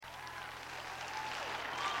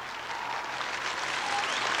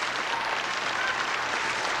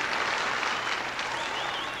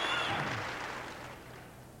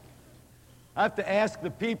I have to ask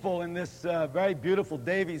the people in this very beautiful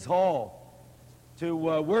Davies Hall to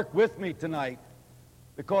work with me tonight,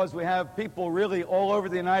 because we have people really all over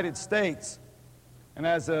the United States. And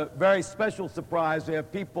as a very special surprise, we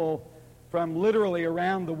have people from literally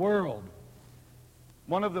around the world.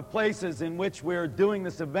 One of the places in which we're doing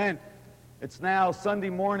this event, it's now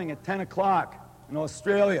Sunday morning at 10 o'clock in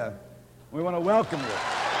Australia. We want to welcome you.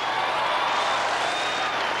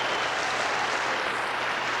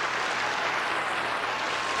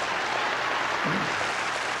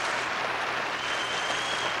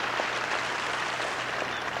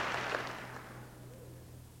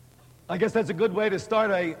 I guess that's a good way to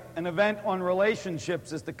start an event on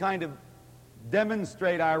relationships, is to kind of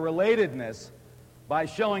demonstrate our relatedness by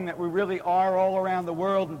showing that we really are all around the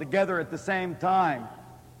world and together at the same time.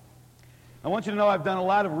 I want you to know I've done a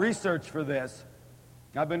lot of research for this.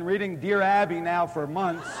 I've been reading Dear Abby now for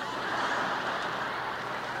months.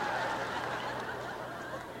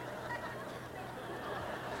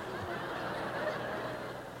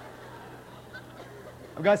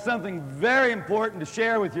 I've got something very important to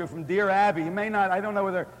share with you from Dear Abby. You may not, I don't know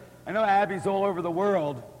whether, I know Abby's all over the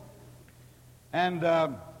world, and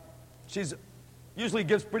she's usually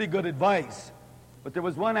gives pretty good advice. But there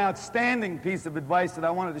was one outstanding piece of advice that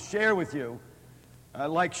I wanted to share with you,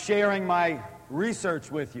 like sharing my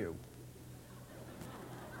research with you.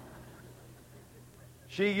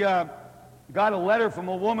 She got a letter from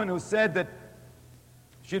a woman who said that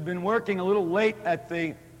she'd been working a little late at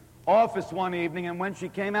the office one evening, and when she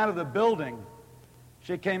came out of the building,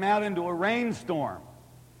 she came out into a rainstorm.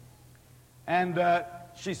 And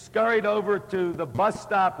she scurried over to the bus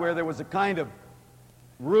stop where there was a kind of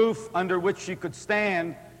roof under which she could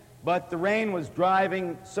stand, but the rain was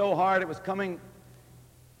driving so hard it was coming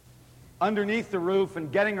underneath the roof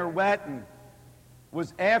and getting her wet, and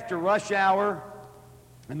was after rush hour,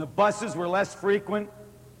 and the buses were less frequent.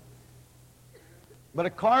 But a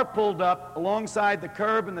car pulled up alongside the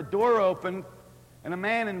curb, and the door opened, and a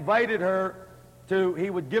man invited her he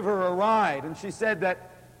would give her a ride. And she said that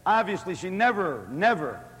obviously she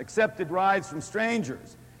never accepted rides from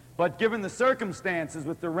strangers. But given the circumstances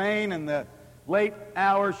with the rain and the late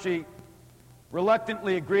hour, she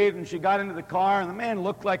reluctantly agreed, and she got into the car, and the man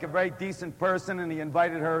looked like a very decent person, and he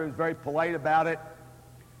invited her. He was very polite about it.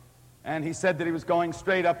 And he said that he was going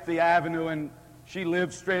straight up the avenue, and she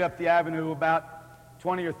lived straight up the avenue about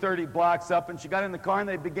 20 or 30 blocks up, and she got in the car and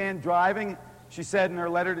they began driving, she said in her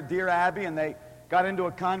letter to Dear Abby, and they got into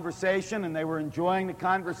a conversation, and they were enjoying the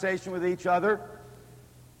conversation with each other.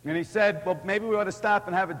 And he said, well, maybe we ought to stop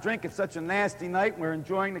and have a drink. It's such a nasty night, and we're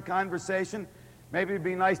enjoying the conversation. Maybe it'd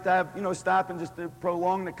be nice to have, stop and just to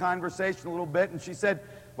prolong the conversation a little bit. And she said,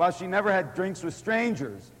 well, she never had drinks with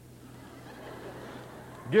strangers.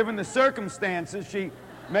 Given the circumstances, she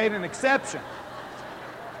made an exception.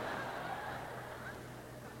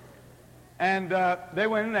 And they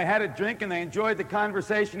went in, they had a drink, and they enjoyed the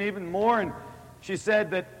conversation even more. And she said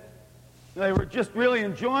that they were just really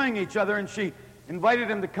enjoying each other, and she invited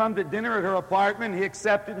him to come to dinner at her apartment. He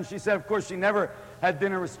accepted, and she said, of course, she never had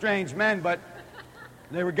dinner with strange men, but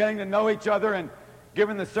they were getting to know each other, and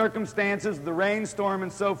given the circumstances, the rainstorm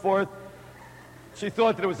and so forth, she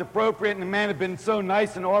thought that it was appropriate, and the man had been so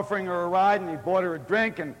nice in offering her a ride, and he bought her a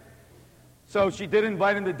drink, and so she did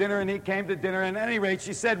invite him to dinner, and he came to dinner. And at any rate,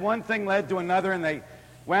 she said one thing led to another, and they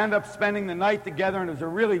wound up spending the night together, and it was a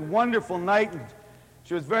really wonderful night. And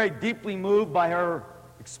she was very deeply moved by her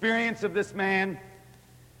experience of this man.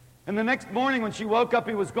 And the next morning when she woke up,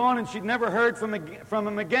 he was gone, and she'd never heard from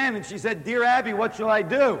him again. And she said, Dear Abby, what shall I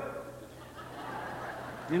do?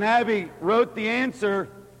 And Abby wrote the answer,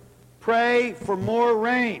 pray for more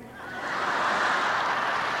rain.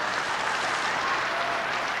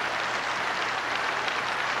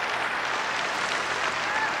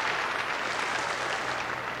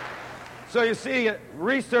 So you see,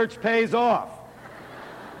 research pays off.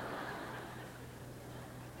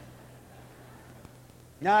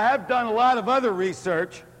 Now, I have done a lot of other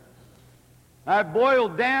research. I've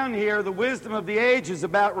boiled down here the wisdom of the ages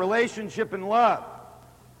about relationship and love.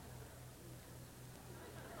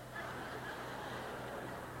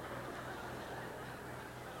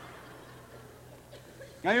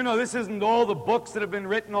 Now, this isn't all the books that have been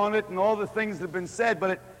written on it and all the things that have been said,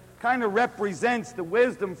 but it kind of represents the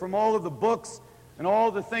wisdom from all of the books and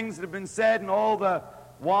all the things that have been said and all the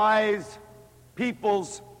wise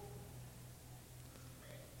people's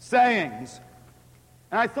sayings.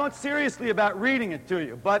 And I thought seriously about reading it to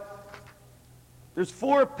you, but there's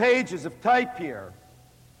 4 pages of type here.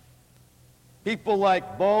 People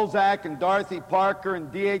like Balzac and Dorothy Parker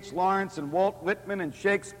and D.H. Lawrence and Walt Whitman and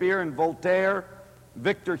Shakespeare and Voltaire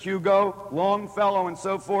Victor Hugo, Longfellow, and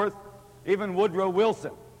so forth, even Woodrow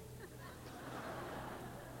Wilson.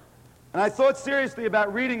 And I thought seriously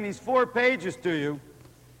about reading these 4 pages to you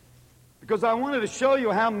because I wanted to show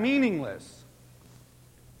you how meaningless,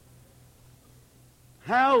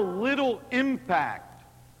 how little impact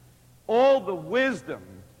all the wisdom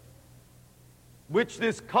which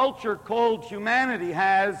this culture called humanity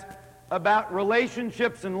has about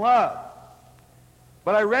relationships and love.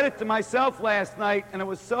 But I read it to myself last night, and it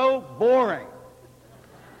was so boring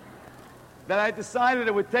that I decided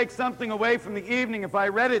it would take something away from the evening if I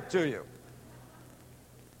read it to you.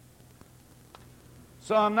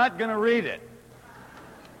 So I'm not going to read it.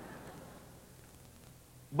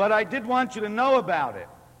 But I did want you to know about it.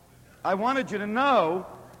 I wanted you to know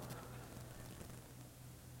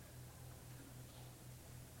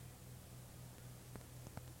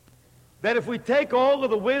that if we take all of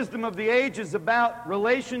the wisdom of the ages about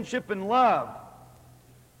relationship and love,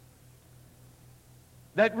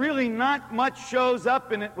 that really not much shows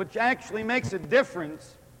up in it which actually makes a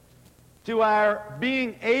difference to our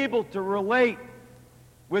being able to relate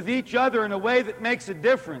with each other in a way that makes a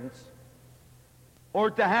difference,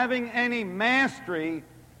 or to having any mastery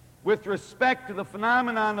with respect to the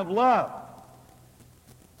phenomenon of love.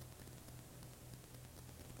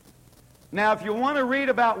 Now, if you want to read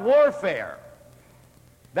about warfare,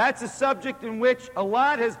 that's a subject in which a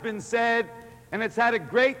lot has been said, and it's had a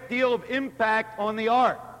great deal of impact on the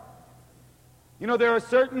art. You know, there are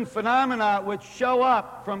certain phenomena which show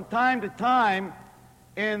up from time to time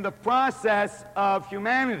in the process of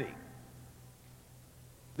humanity.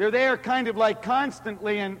 They're there kind of like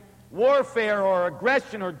constantly, and warfare or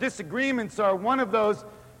aggression or disagreements are one of those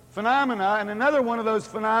phenomena, and another one of those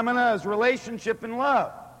phenomena is relationship and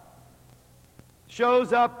love.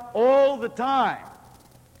 Shows up all the time.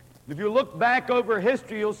 If you look back over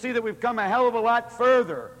history, you'll see that we've come a hell of a lot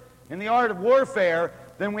further in the art of warfare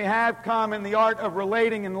than we have come in the art of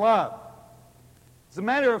relating in love. As a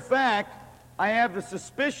matter of fact, I have the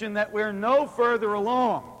suspicion that we're no further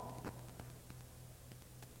along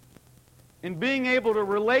in being able to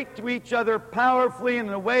relate to each other powerfully in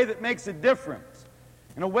a way that makes a difference,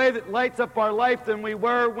 in a way that lights up our life than we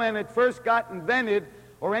were when it first got invented,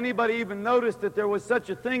 or anybody even noticed that there was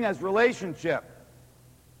such a thing as relationship.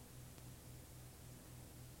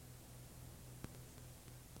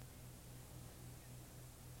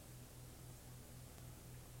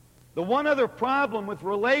 The one other problem with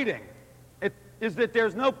relating is that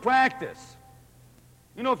there's no practice.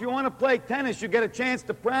 You know, if you want to play tennis, you get a chance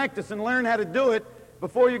to practice and learn how to do it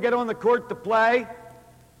before you get on the court to play.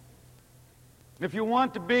 If you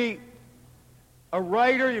want to be a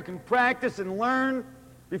writer, you can practice and learn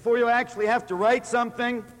before you actually have to write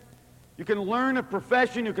something. You can learn a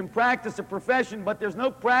profession, you can practice a profession, but there's no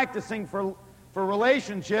practicing for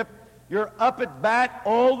relationship. You're up at bat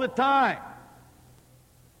all the time.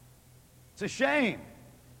 It's a shame.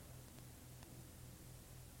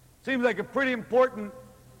 Seems like a pretty important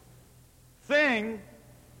thing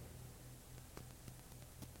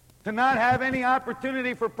to not have any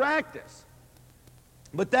opportunity for practice.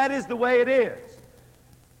 But that is the way it is.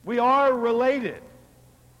 We are related.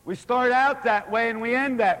 We start out that way and we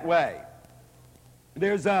end that way.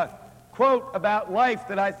 There's a quote about life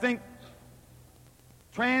that I think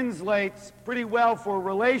translates pretty well for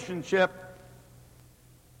relationship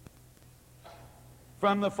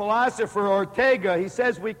from the philosopher Ortega. He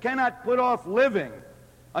says, "We cannot put off living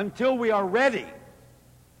until we are ready.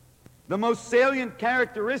 The most salient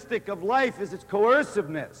characteristic of life is its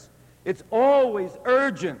coerciveness. It's always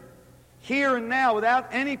urgent, here and now, without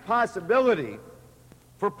any possibility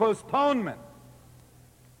for postponement.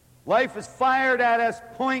 Life is fired at us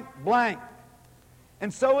point blank.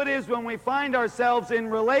 And so it is when we find ourselves in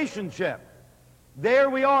relationship. There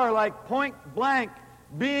we are, like point blank,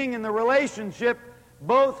 being in the relationship,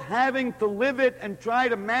 both having to live it and try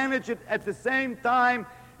to manage it at the same time,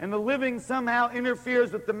 and the living somehow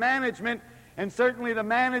interferes with the management, and certainly the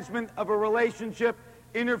management of a relationship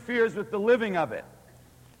interferes with the living of it."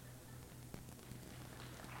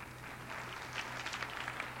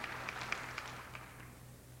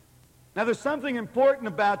 Now, there's something important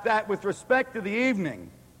about that with respect to the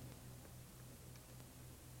evening.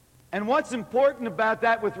 And what's important about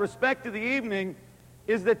that with respect to the evening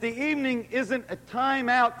is that the evening isn't a time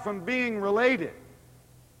out from being related.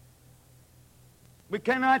 We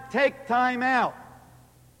cannot take time out.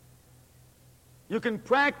 You can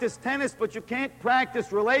practice tennis, but you can't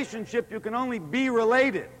practice relationship. You can only be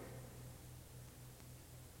related.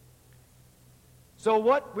 So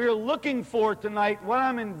what we're looking for tonight, what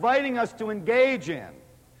I'm inviting us to engage in,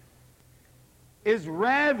 is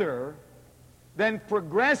rather than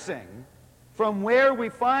progressing from where we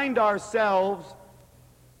find ourselves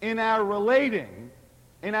in our relating,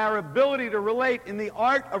 in our ability to relate, in the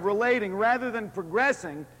art of relating, rather than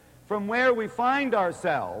progressing from where we find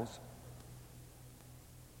ourselves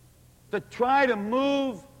to try to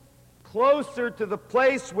move closer to the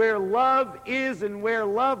place where love is and where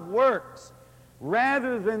love works.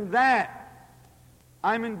 Rather than that,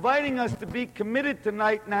 I'm inviting us to be committed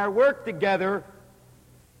tonight in our work together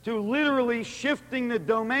to literally shifting the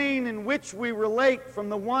domain in which we relate from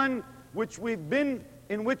the one in which we've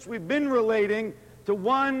been relating to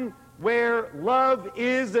one where love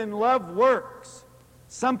is and love works.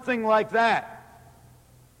 Something like that.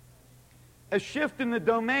 A shift in the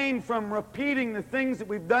domain from repeating the things that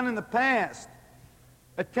we've done in the past,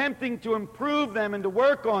 attempting to improve them and to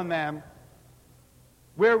work on them,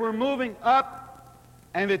 where we're moving up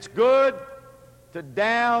and it's good, to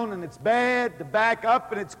down and it's bad, to back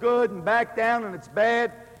up and it's good, and back down and it's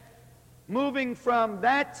bad. Moving from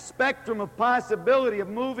that spectrum of possibility of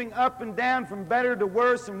moving up and down from better to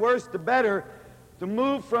worse and worse to better, to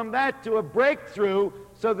move from that to a breakthrough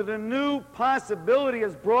so that a new possibility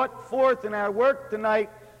is brought forth in our work tonight,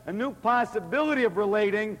 a new possibility of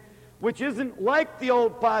relating, which isn't like the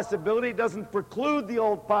old possibility, doesn't preclude the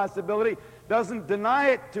old possibility, doesn't deny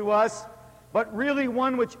it to us, but really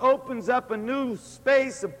one which opens up a new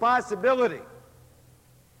space of possibility.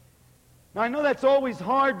 Now, I know that's always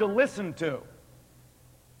hard to listen to.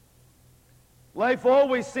 Life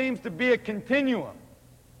always seems to be a continuum.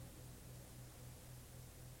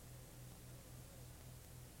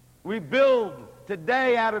 We build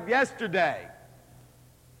today out of yesterday.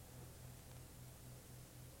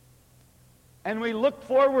 And we look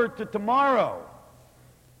forward to tomorrow,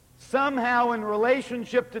 somehow in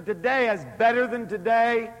relationship to today as better than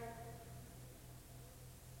today,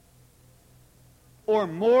 or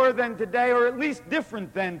more than today, or at least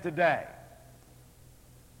different than today.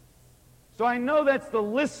 So I know that's the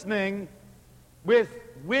listening with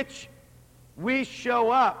which we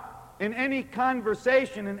show up in any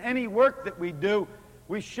conversation, in any work that we do.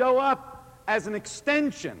 We show up as an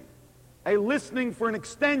extension, a listening for an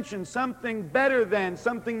extension, something better than,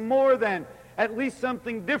 something more than, at least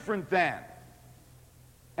something different than.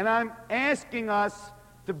 And I'm asking us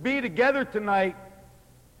to be together tonight,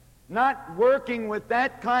 not working with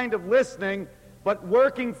that kind of listening, but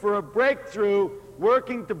working for a breakthrough,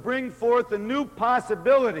 working to bring forth a new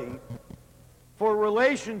possibility for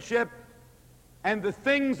relationship and the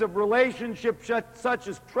things of relationship such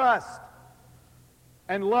as trust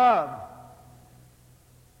and love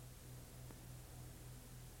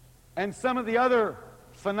and some of the other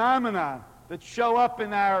phenomena that show up in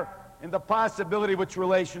the possibility which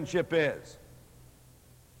relationship is.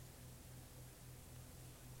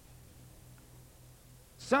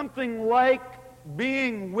 Something like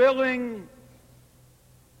being willing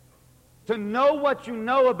to know what you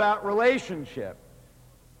know about relationship,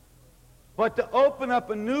 but to open up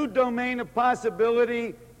a new domain of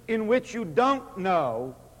possibility in which you don't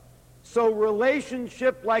know. So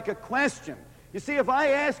relationship like a question. You see, if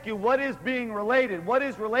I ask you what is being related, what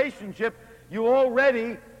is relationship, you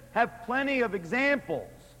already have plenty of examples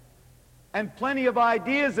and plenty of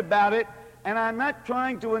ideas about it, and I'm not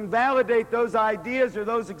trying to invalidate those ideas or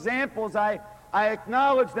those examples. I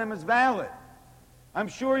acknowledge them as valid. I'm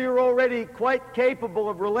sure you're already quite capable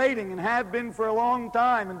of relating and have been for a long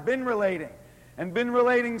time and been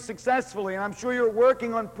relating successfully, and I'm sure you're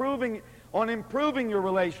working on improving your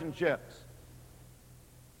relationships.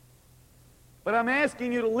 But I'm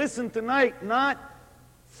asking you to listen tonight, not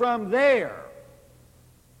from there,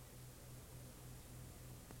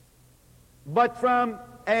 but from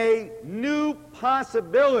a new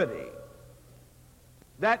possibility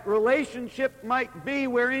that relationship might be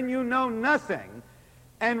wherein you know nothing,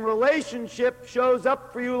 and relationship shows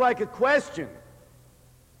up for you like a question,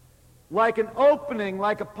 like an opening,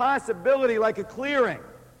 like a possibility, like a clearing.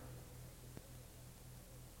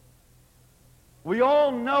 We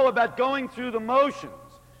all know about going through the motions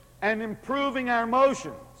and improving our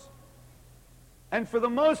motions. And for the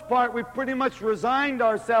most part, we've pretty much resigned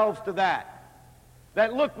ourselves to that.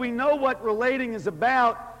 That, look, we know what relating is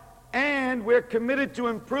about, and we're committed to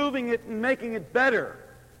improving it and making it better.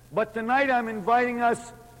 But tonight I'm inviting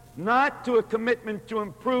us not to a commitment to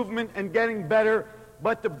improvement and getting better,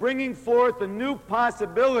 but to bringing forth a new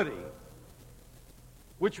possibility,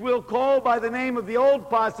 which we'll call by the name of the old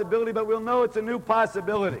possibility, but we'll know it's a new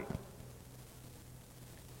possibility.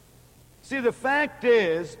 See, the fact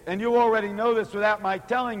is, and you already know this without my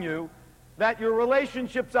telling you, that your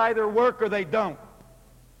relationships either work or they don't.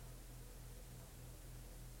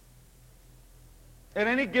 At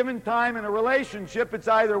any given time in a relationship, it's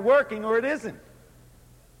either working or it isn't.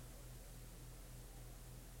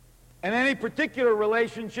 And any particular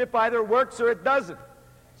relationship either works or it doesn't.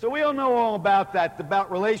 So we all know all about that,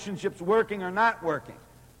 about relationships working or not working.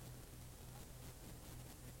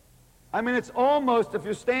 I mean, it's almost, if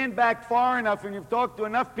you stand back far enough and you've talked to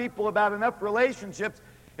enough people about enough relationships,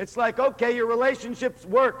 it's like, okay, your relationship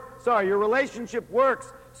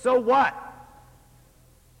works, so what?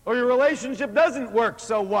 Or your relationship doesn't work,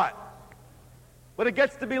 so what? But it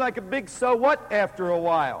gets to be like a big so what after a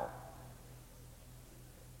while.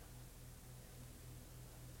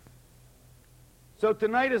 So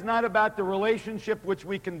tonight is not about the relationship which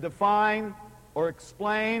we can define or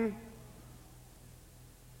explain.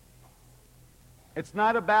 It's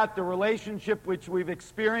not about the relationship which we've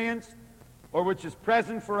experienced or which is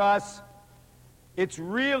present for us. It's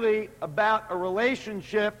really about a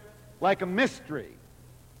relationship like a mystery,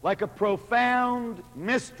 like a profound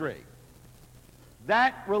mystery.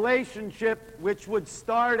 That relationship which would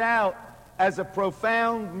start out as a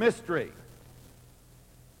profound mystery.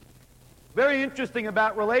 Very interesting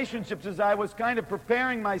about relationships, as I was kind of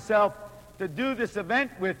preparing myself to do this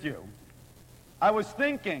event with you, I was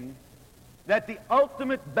thinking that the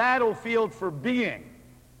ultimate battlefield for being,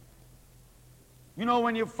 you know,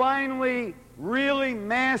 when you finally really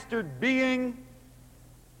mastered being,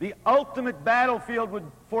 the ultimate battlefield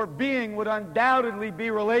for being would undoubtedly be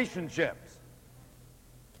relationships.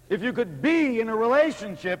 If you could be in a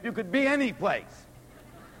relationship, you could be any place.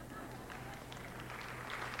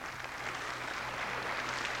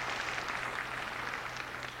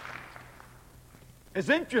 It's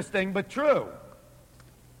interesting, but true.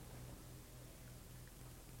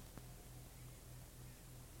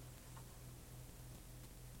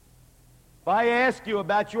 If I ask you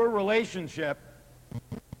about your relationship,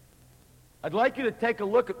 I'd like you to take a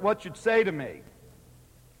look at what you'd say to me.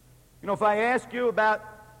 You know, if I ask you about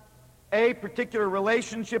a particular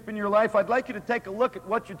relationship in your life, I'd like you to take a look at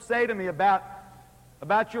what you'd say to me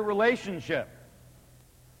about your relationship.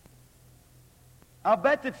 I'll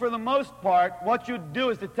bet that for the most part, what you'd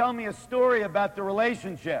do is to tell me a story about the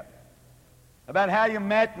relationship, about how you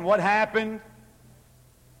met and what happened,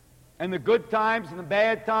 and the good times and the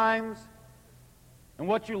bad times, and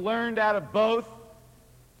what you learned out of both.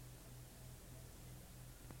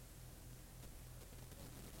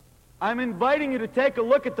 I'm inviting you to take a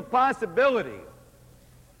look at the possibility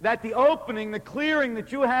that the opening, the clearing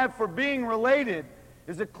that you have for being related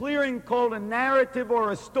is a clearing called a narrative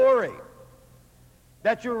or a story.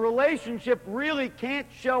 That your relationship really can't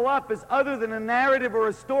show up as other than a narrative or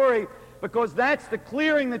a story because that's the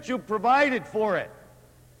clearing that you provided for it.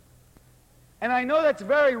 And I know that's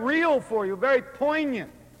very real for you, very poignant.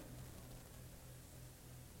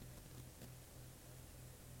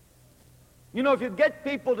 You know, if you get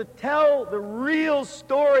people to tell the real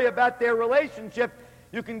story about their relationship,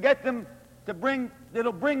 you can get them to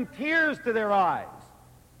it'll bring tears to their eyes.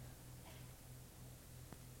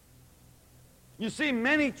 You see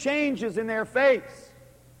many changes in their face.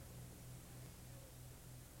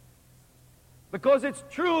 Because it's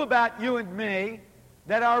true about you and me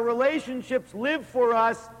that our relationships live for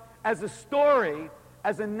us as a story,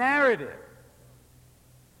 as a narrative.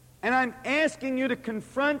 And I'm asking you to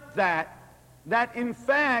confront that in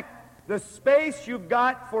fact, the space you've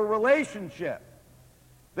got for relationship,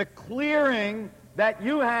 the clearing that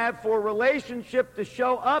you have for relationship to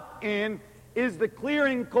show up in, is the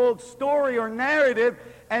clearing called story or narrative,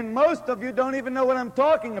 and most of you don't even know what I'm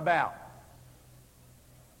talking about.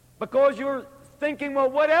 Because you're thinking,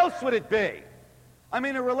 well, what else would it be? I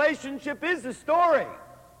mean, a relationship is a story.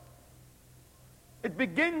 It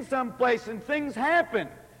begins someplace and things happen,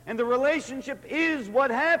 and the relationship is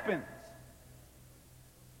what happens.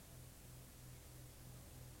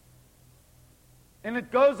 And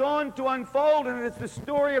it goes on to unfold, and it's the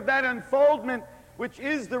story of that unfoldment which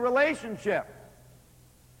is the relationship.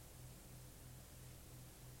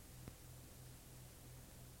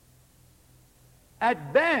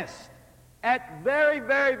 At best, at very,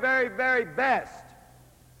 very, very, very best,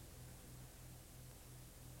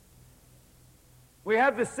 we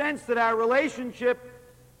have the sense that our relationship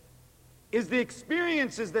is the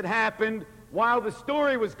experiences that happened while the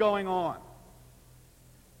story was going on.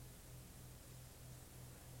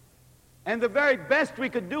 And the very best we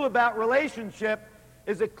could do about relationship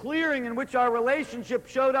is a clearing in which our relationship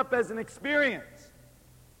showed up as an experience.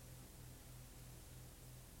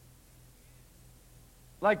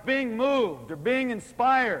 Like being moved or being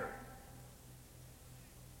inspired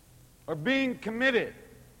or being committed.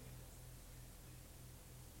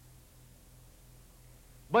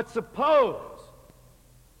 But suppose,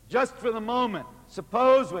 just for the moment,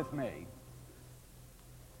 suppose with me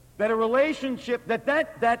that a relationship,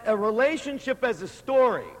 that a relationship as a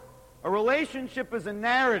story, a relationship as a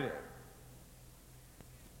narrative,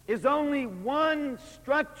 is only one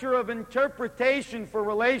structure of interpretation for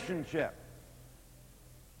relationship.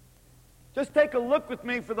 Just take a look with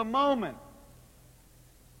me for the moment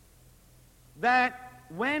that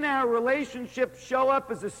when our relationships show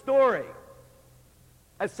up as a story,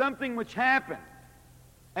 as something which happened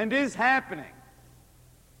and is happening,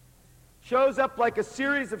 shows up like a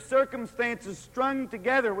series of circumstances strung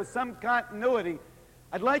together with some continuity,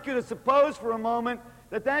 I'd like you to suppose for a moment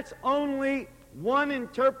that that's only one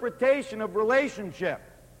interpretation of relationship.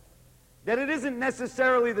 That it isn't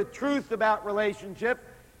necessarily the truth about relationship.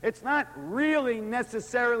 It's not really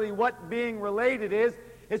necessarily what being related is.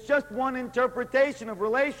 It's just one interpretation of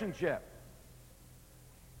relationship.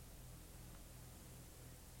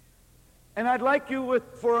 And I'd like you,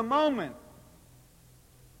 for a moment,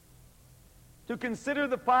 to consider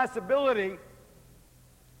the possibility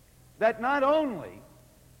that not only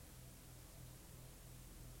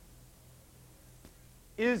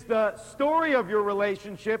is the story of your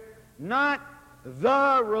relationship not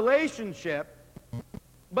the relationship,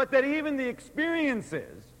 but that even the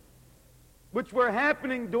experiences which were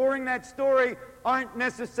happening during that story aren't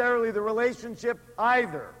necessarily the relationship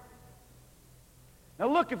either. Now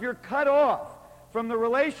look, if you're cut off from the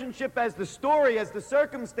relationship as the story, as the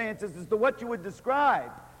circumstances, as to what you would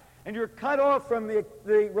describe, and you're cut off from the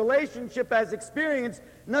relationship as experience,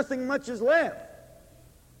 nothing much is left.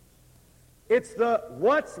 It's the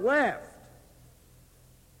what's left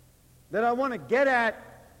that I want to get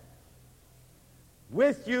at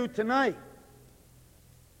with you tonight.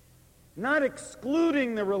 Not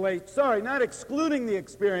excluding not excluding the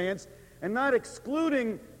experience, and not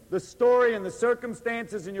excluding the story and the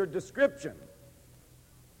circumstances in your description,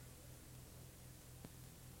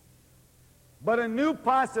 but a new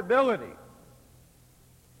possibility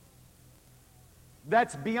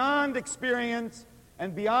that's beyond experience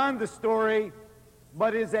and beyond the story,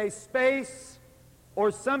 but is a space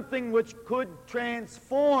or something which could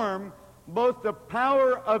transform both the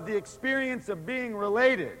power of the experience of being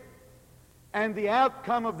related and the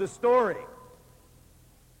outcome of the story.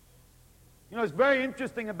 You know, it's very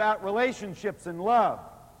interesting about relationships and love.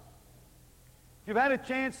 If you've had a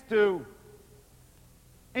chance to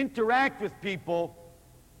interact with people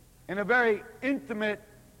in a very intimate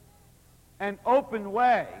and open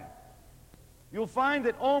way, you'll find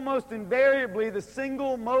that almost invariably the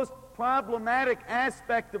single most problematic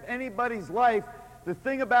aspect of anybody's life, the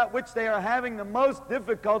thing about which they are having the most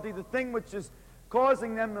difficulty, the thing which is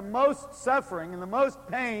causing them the most suffering and the most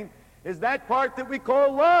pain, is that part that we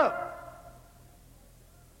call love.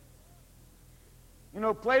 You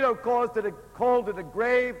know, Plato called it a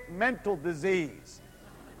grave mental disease.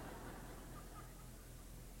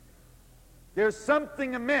 There's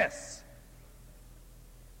something amiss.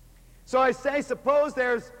 So I say, suppose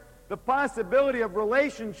there's the possibility of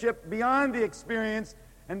relationship beyond the experience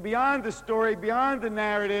and beyond the story, beyond the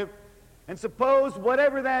narrative, and suppose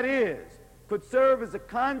whatever that is could serve as a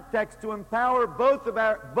context to empower both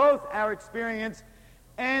our experience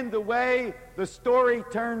and the way the story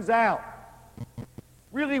turns out.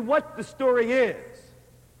 Really what the story is.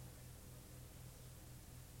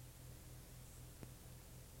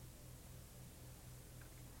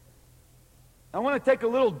 I want to take a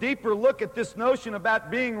little deeper look at this notion about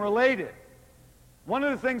being related. One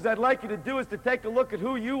of the things I'd like you to do is to take a look at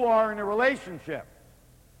who you are in a relationship.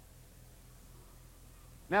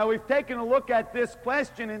 Now, we've taken a look at this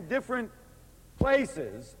question in different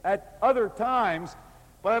places at other times,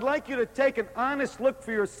 but I'd like you to take an honest look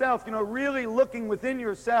for yourself, you know, really looking within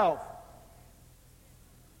yourself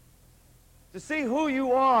to see who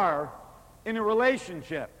you are in a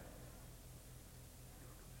relationship.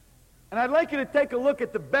 And I'd like you to take a look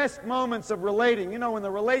at the best moments of relating, you know, when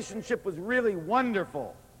the relationship was really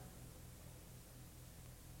wonderful.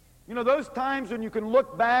 You know, those times when you can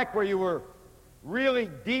look back where you were really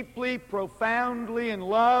deeply, profoundly in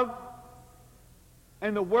love,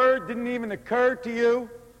 and the word didn't even occur to you,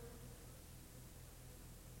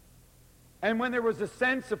 and when there was a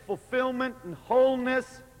sense of fulfillment and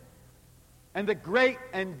wholeness, and the great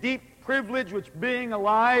and deep privilege which being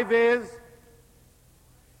alive is,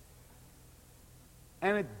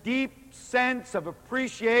 and a deep sense of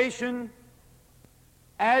appreciation,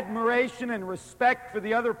 admiration, and respect for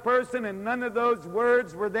the other person, and none of those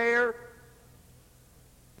words were there.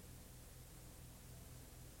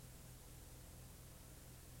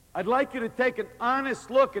 I'd like you to take an honest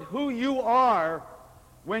look at who you are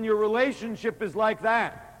when your relationship is like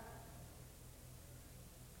that.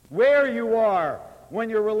 where you are when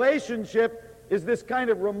your relationship is this kind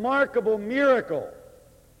of remarkable miracle.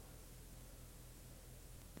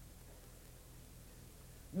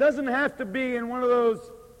 Doesn't have to be in one of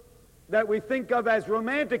those that we think of as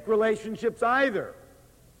romantic relationships either.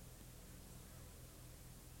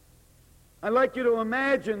 I'd like you to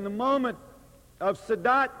imagine the moment of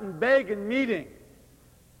Sadat and Begin meeting,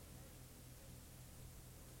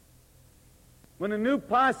 when a new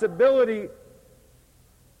possibility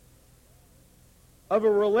of a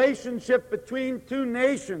relationship between two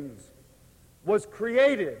nations was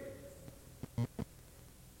created.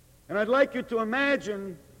 And I'd like you to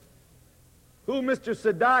imagine who Mr.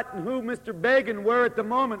 Sadat and who Mr. Begin were at the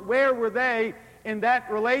moment. Where were they in that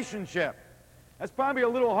relationship? That's probably a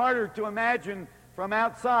little harder to imagine from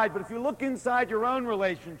outside, but if you look inside your own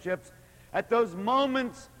relationships, at those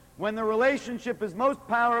moments when the relationship is most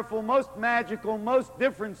powerful, most magical, most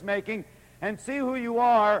difference-making, and see who you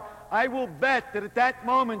are, I will bet that at that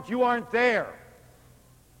moment you aren't there.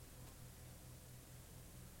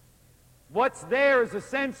 What's there is a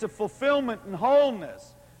sense of fulfillment and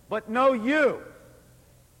wholeness, but no you.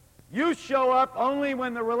 You show up only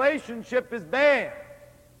when the relationship is bad.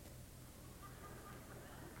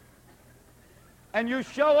 And you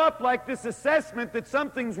show up like this assessment that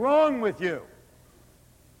something's wrong with you.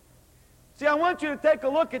 See, I want you to take a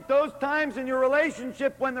look at those times in your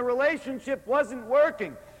relationship when the relationship wasn't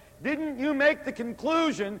working. Didn't you make the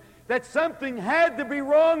conclusion that something had to be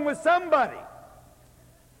wrong with somebody?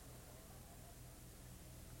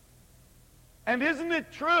 And isn't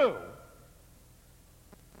it true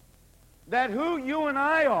that who you and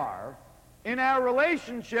I are in our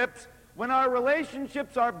relationships, when our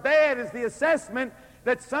relationships are bad, is the assessment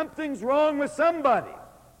that something's wrong with somebody?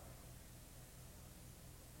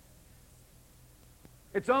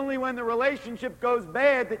 It's only when the relationship goes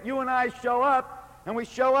bad that you and I show up, and we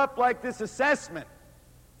show up like this assessment,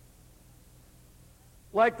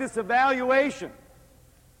 like this evaluation,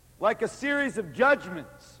 like a series of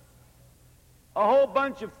judgments, a whole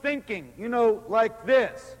bunch of thinking, you know, like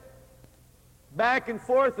this, back and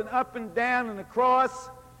forth and up and down and across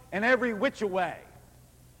and every which way,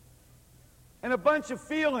 and a bunch of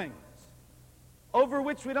feelings over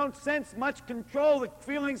which we don't sense much control. The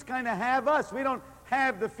feelings kind of have us. We don't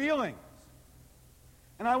have the feelings.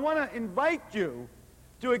 And I want to invite you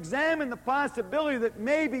to examine the possibility that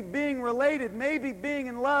maybe being related, maybe being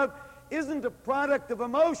in love, isn't a product of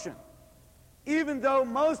emotion, even though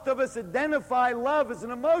most of us identify love as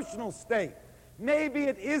an emotional state. Maybe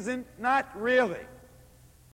it isn't, not really.